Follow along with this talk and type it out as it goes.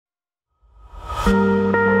Hi,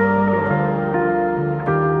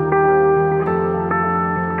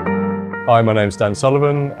 my name's Dan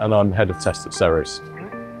Sullivan and I'm Head of Test at Ceres.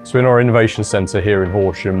 So in our Innovation Centre here in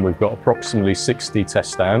Horsham, we've got approximately 60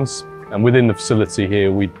 test stands, and within the facility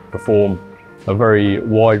here we perform a very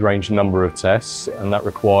wide range number of tests, and that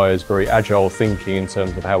requires very agile thinking in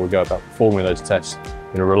terms of how we go about performing those tests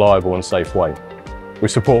in a reliable and safe way. We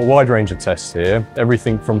support a wide range of tests here,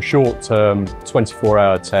 everything from short-term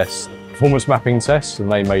 24-hour tests, performance mapping tests,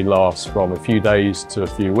 and they may last from a few days to a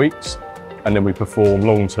few weeks. And then we perform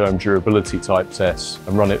long-term durability type tests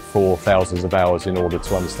and run it for thousands of hours in order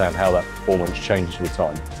to understand how that performance changes with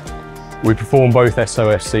time. We perform both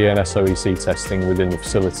SOFC and SOEC testing within the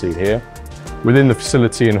facility here. Within the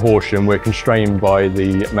facility in Horsham, we're constrained by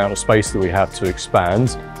the amount of space that we have to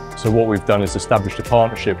expand. So what we've done is established a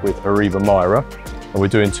partnership with Hariba Myra, and we're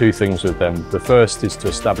doing two things with them. The first is to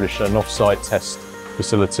establish an off-site test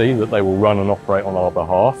facility that they will run and operate on our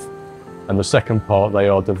behalf. And the second part, they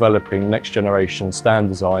are developing next generation stand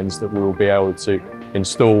designs that we will be able to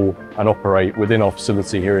install and operate within our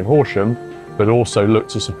facility here in Horsham, but also look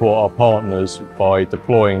to support our partners by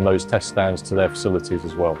deploying those test stands to their facilities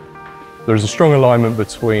as well. There is a strong alignment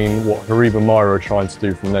between what Hariba Myra are trying to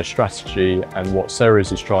do from their strategy and what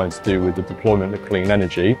Ceres is trying to do with the deployment of clean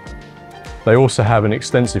energy. They also have an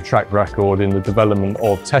extensive track record in the development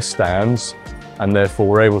of test stands, and therefore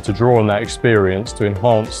we're able to draw on that experience to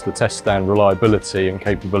enhance the test stand reliability and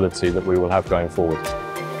capability that we will have going forward.